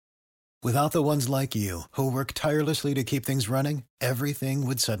Without the ones like you, who work tirelessly to keep things running, everything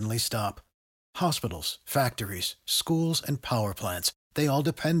would suddenly stop. Hospitals, factories, schools, and power plants, they all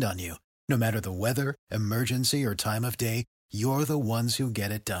depend on you. No matter the weather, emergency, or time of day, you're the ones who get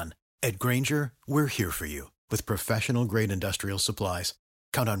it done. At Grainger, we're here for you with professional-grade industrial supplies.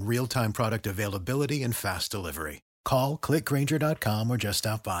 Count on real-time product availability and fast delivery. Call, click Grainger.com, or just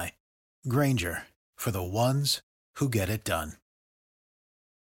stop by. Grainger, for the ones who get it done.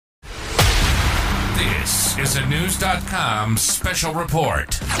 This is a News.com special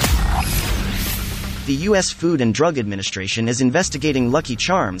report. The U.S. Food and Drug Administration is investigating Lucky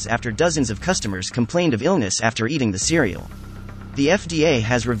Charms after dozens of customers complained of illness after eating the cereal. The FDA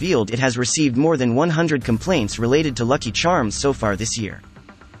has revealed it has received more than 100 complaints related to Lucky Charms so far this year.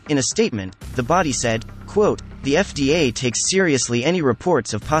 In a statement, the body said, quote, "The FDA takes seriously any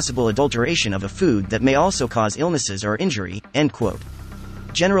reports of possible adulteration of a food that may also cause illnesses or injury," end quote.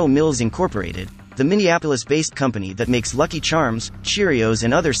 General Mills Incorporated, the Minneapolis-based company that makes Lucky Charms, Cheerios,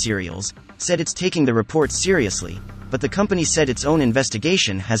 and other cereals, said it's taking the reports seriously, but the company said its own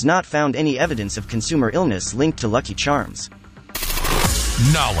investigation has not found any evidence of consumer illness linked to Lucky Charms.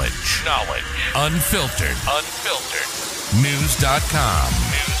 Knowledge. Unfiltered. News.com.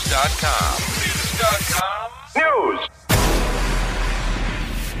 News.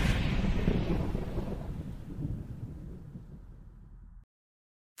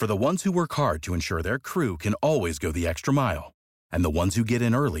 For the ones who work hard to ensure their crew can always go the extra mile, and the ones who get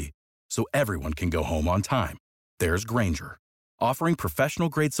in early so everyone can go home on time, there's Grainger, offering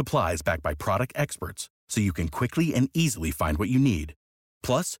professional-grade supplies backed by product experts so you can quickly and easily find what you need.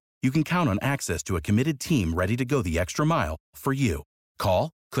 Plus, you can count on access to a committed team ready to go the extra mile for you. Call,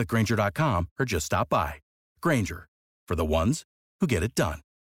 click Grainger.com, or just stop by. Grainger, for the ones who get it done.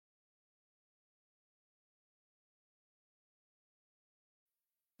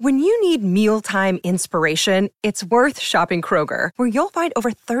 When you need mealtime inspiration, it's worth shopping Kroger, where you'll find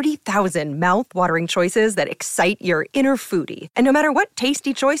over 30,000 mouth-watering choices that excite your inner foodie. And no matter what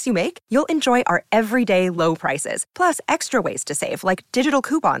tasty choice you make, you'll enjoy our everyday low prices, plus extra ways to save, like digital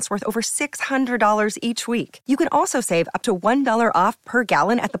coupons worth over $600 each week. You can also save up to $1 off per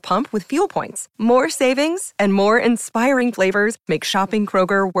gallon at the pump with fuel points. More savings and more inspiring flavors make shopping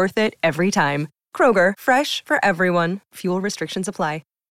Kroger worth it every time. Kroger, fresh for everyone. Fuel restrictions apply.